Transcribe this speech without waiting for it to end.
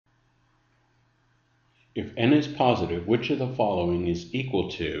If n is positive, which of the following is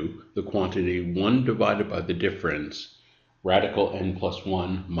equal to the quantity 1 divided by the difference radical n plus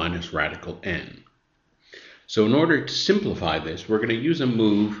 1 minus radical n? So in order to simplify this, we're going to use a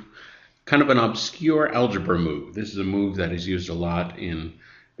move, kind of an obscure algebra move. This is a move that is used a lot in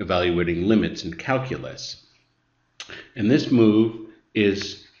evaluating limits in calculus. And this move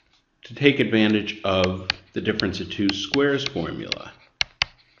is to take advantage of the difference of two squares formula,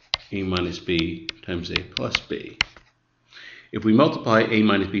 a minus b times a plus b. If we multiply a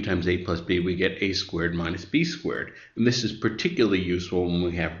minus b times a plus b, we get a squared minus b squared. And this is particularly useful when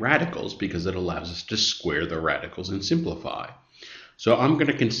we have radicals because it allows us to square the radicals and simplify. So I'm going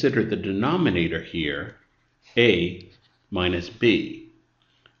to consider the denominator here a minus b.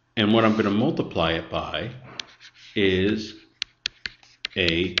 And what I'm going to multiply it by is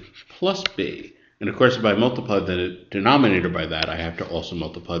a plus b. And of course, if I multiply the denominator by that, I have to also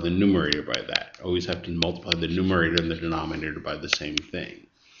multiply the numerator by that. I always have to multiply the numerator and the denominator by the same thing.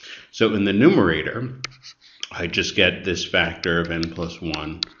 So in the numerator, I just get this factor of n plus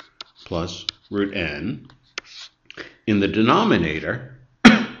 1 plus root n. In the denominator,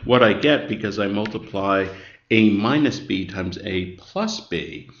 what I get, because I multiply a minus b times a plus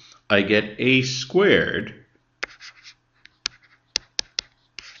b, I get a squared,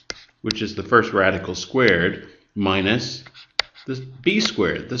 which is the first radical squared, minus the b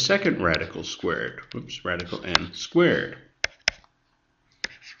squared, the second radical squared, radical n squared.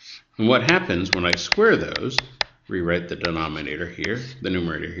 And what happens when I square those, rewrite the denominator here, the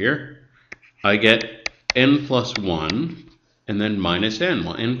numerator here, I get n plus 1 and then minus n.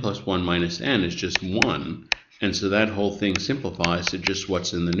 Well, n plus 1 minus n is just 1, and so that whole thing simplifies to just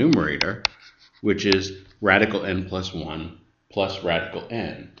what's in the numerator, which is radical n plus 1 plus radical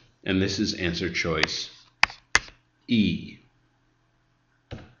n. And this is answer choice E.